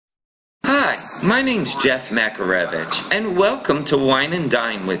Hi, my name's Jeff Makarevich, and welcome to Wine and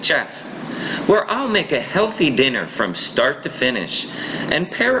Dine with Jeff, where I'll make a healthy dinner from start to finish and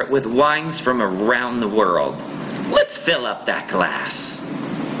pair it with wines from around the world. Let's fill up that glass.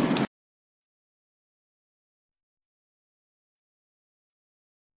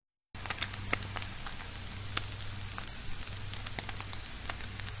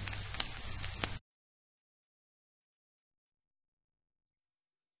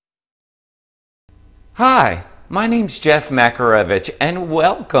 Hi, my name's Jeff Makarevich, and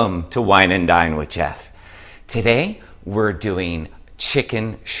welcome to Wine and Dine with Jeff. Today, we're doing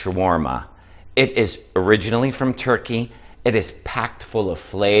chicken shawarma. It is originally from Turkey. It is packed full of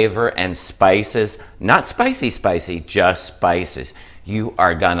flavor and spices. Not spicy, just spices. You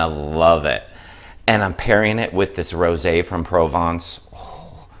are gonna love it. And I'm pairing it with this rosé from Provence.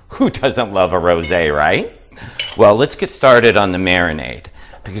 Oh, who doesn't love a rosé, right? Well, let's get started on the marinade,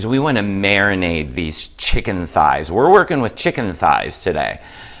 because we want to marinate these chicken thighs. We're working with chicken thighs today.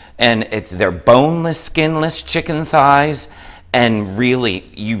 And they're boneless, skinless chicken thighs. And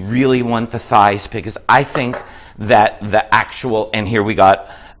really, you really want the thighs, because I think that the actual, and here we got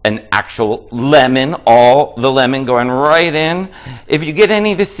an actual lemon, all the lemon going right in. If you get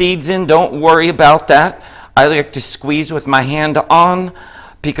any of the seeds in, don't worry about that. I like to squeeze with my hand on,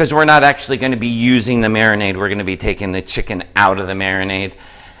 because we're not actually going to be using the marinade. We're going to be taking the chicken out of the marinade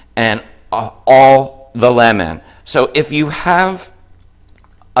and all the lemon. So if you have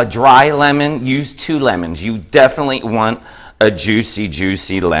a dry lemon, use 2 lemons. You definitely want a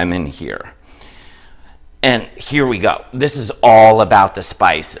juicy lemon here. And here we go. This is all about the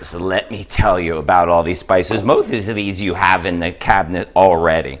spices. Let me tell you about all these spices. Most of these you have in the cabinet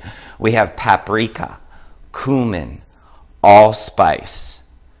already. We have paprika, cumin, allspice,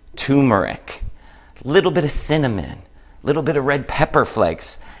 turmeric, a little bit of cinnamon, a little bit of red pepper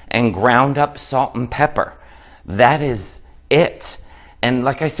flakes, and ground up salt and pepper. That is it. And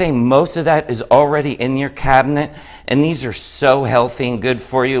like I say, most of that is already in your cabinet, and these are so healthy and good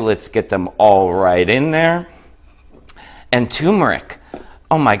for you. Let's get them all right in there. And turmeric.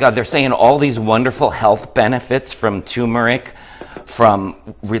 Oh my God, they're saying all these wonderful health benefits from turmeric, from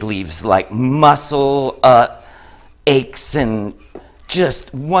relieves like muscle aches and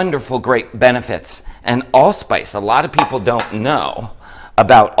just wonderful, great benefits. And allspice, a lot of people don't know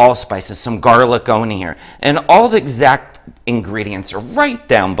about allspice. There's some garlic going in here. And all the exact ingredients are right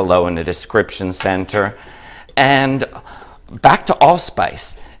down below in the description center. And back to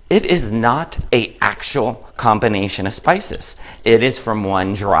allspice. It is not an actual combination of spices. It is from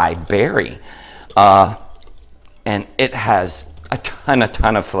one dry berry. And it has a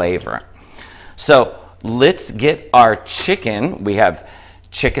ton of flavor. So let's get our chicken. We have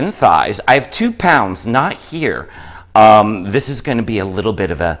chicken thighs. I have 2 pounds, not here. This is going to be a little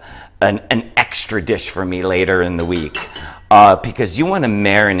bit of an extra dish for me later in the week, because you want to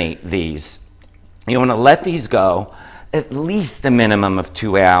marinate these. You want to let these go at least a minimum of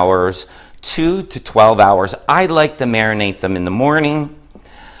 2 hours, 2 to 12 hours. I like to marinate them in the morning,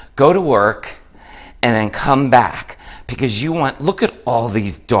 go to work, and then come back, because you want, look at all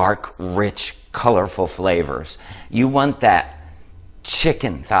these dark, rich, colorful flavors. You want that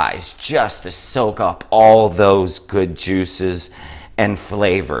chicken thighs just to soak up all those good juices and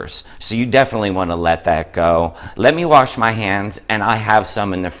flavors. So you definitely want to let that go. Let me wash my hands, and I have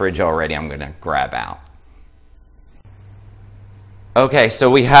some in the fridge already I'm going to grab out. Okay, so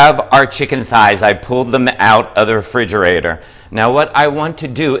we have our chicken thighs. I pulled them out of the refrigerator. Now what I want to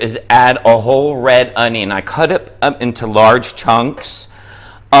do is add a whole red onion. I cut it up into large chunks.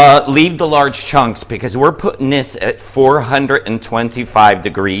 Leave the large chunks, because we're putting this at 425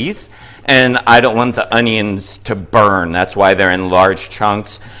 degrees, and I don't want the onions to burn. That's why they're in large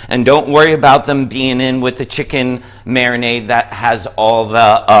chunks. And don't worry about them being in with the chicken marinade that has all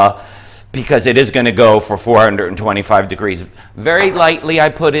the, because it is going to go for 425 degrees. Very lightly, I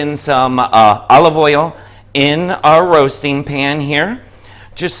put in some olive oil in our roasting pan here.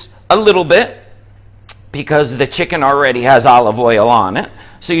 Just a little bit, because the chicken already has olive oil on it.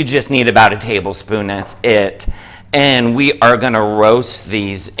 So you just need about a tablespoon, that's it. And we are gonna roast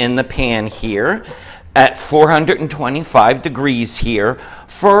these in the pan here at 425 degrees here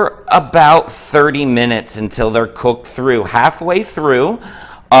for about 30 minutes until they're cooked through. Halfway through,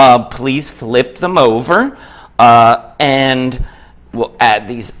 please flip them over, and we'll add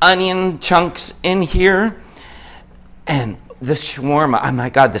these onion chunks in here. And the shawarma, oh my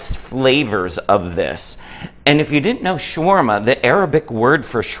God, the flavors of this. And if you didn't know shawarma, the Arabic word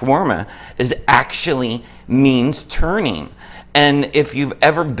for shawarma is actually means turning. And if you've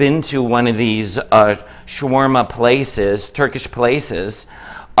ever been to one of these shawarma places, Turkish places,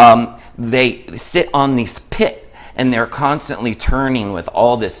 they sit on this pit and they're constantly turning with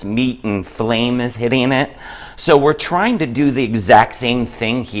all this meat and flame is hitting it. So we're trying to do the exact same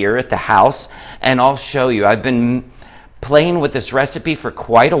thing here at the house, and I'll show you. I've been playing with this recipe for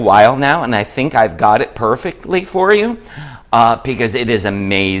quite a while now, and I think I've got it perfectly for you because it is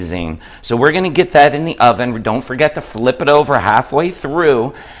amazing. So we're going to get that in the oven. Don't forget to flip it over halfway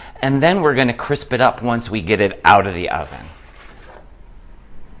through, and then we're going to crisp it up once we get it out of the oven.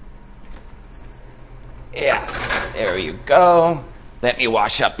 Yes, there you go. Let me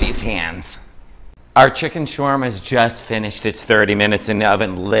wash up these hands. Our chicken shawarma has just finished its 30 minutes in the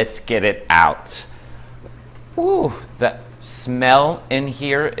oven. Let's get it out. Ooh, the smell in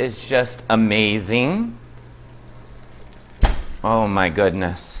here is just amazing. Oh my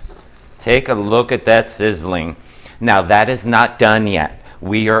goodness. Take a look at that sizzling. Now that is not done yet.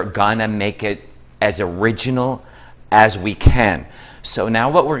 We are gonna make it as original as we can. So now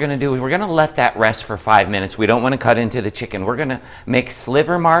what we're gonna do is we're gonna let that rest for 5 minutes. We don't wanna cut into the chicken. We're gonna make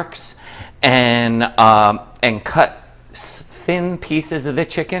sliver marks and cut thin pieces of the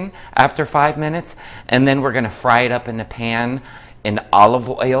chicken after 5 minutes, and then we're gonna fry it up in the pan in olive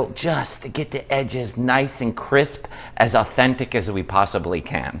oil just to get the edges nice and crisp, as authentic as we possibly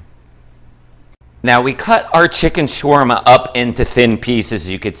can. Now we cut our chicken shawarma up into thin pieces,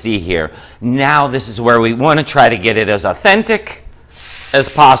 you could see here. Now this is where we wanna try to get it as authentic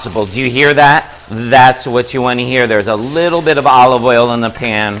as possible. Do you hear that? That's what you want to hear. There's a little bit of olive oil in the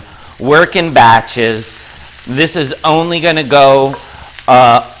pan. Work in batches. This is only going to go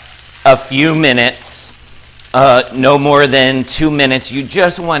a few minutes, no more than 2 minutes. You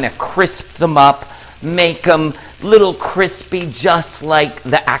just want to crisp them up, make them little crispy, just like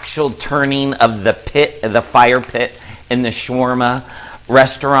the actual turning of the pit, the fire pit in the shawarma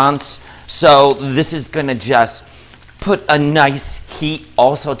restaurants. So this is going to just put a nice heat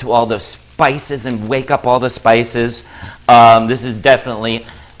also to all the spices and wake up all the spices. This is definitely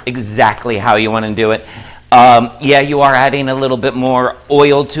exactly how you want to do it. Yeah, you are adding a little bit more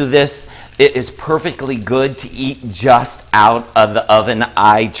oil to this. It is perfectly good to eat just out of the oven.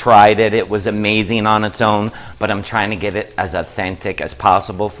 I tried it. It was amazing on its own, but I'm trying to get it as authentic as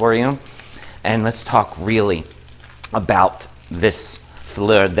possible for you. And let's talk really about this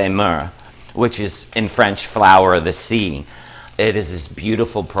Fleur de Mer, which is in French, flower of the sea. It is this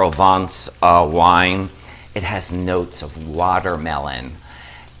beautiful Provence wine. It has notes of watermelon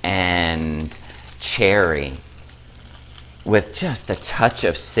and cherry with just a touch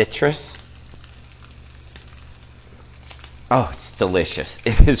of citrus. Oh, it's delicious.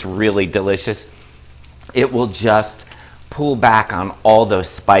 It is really delicious. It will just pull back on all those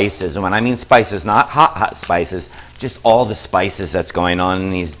spices. And when I mean spices, not hot spices, just all the spices that's going on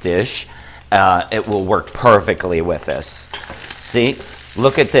in these dish. It will work perfectly with this. See,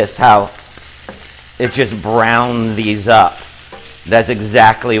 look at this, how it just browned these up. That's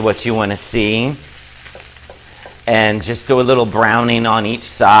exactly what you want to see. And just do a little browning on each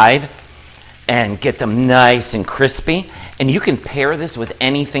side and get them nice and crispy. And you can pair this with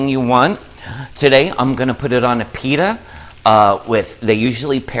anything you want. Today, I'm going to put it on a pita. They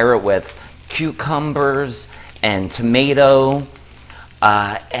usually pair it with cucumbers and tomato.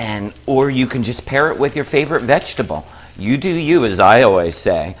 Or you can just pair it with your favorite vegetable. You do you, as I always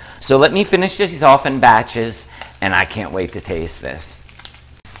say. So let me finish these off in batches, and I can't wait to taste this.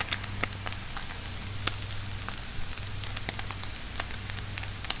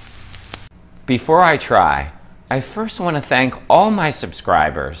 Before I try, I first want to thank all my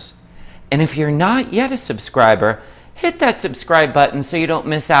subscribers. And if you're not yet a subscriber, hit that subscribe button so you don't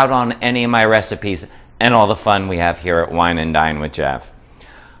miss out on any of my recipes and all the fun we have here at Wine and Dine with Jeff.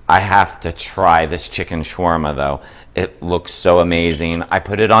 I have to try this chicken shawarma though. It looks so amazing. I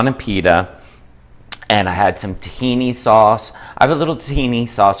put it on a pita and I had some tahini sauce. I have a little tahini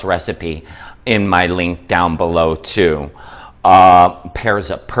sauce recipe in my link down below too.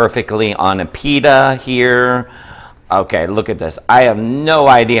 Pairs up perfectly on a pita here. Okay, look at this. I have no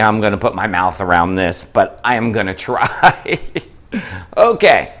idea how I'm going to put my mouth around this, but I am going to try.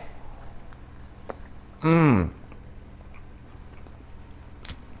 Okay.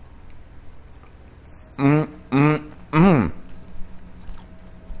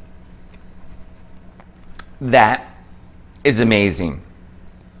 That is amazing.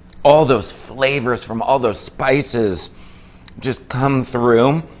 All those flavors from all those spices just come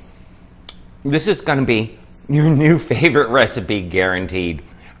through. This is going to be your new favorite recipe, guaranteed.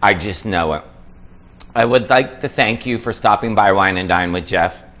 I just know it. I would like to thank you for stopping by Wine and Dine with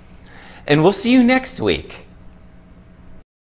Jeff, and we'll see you next week.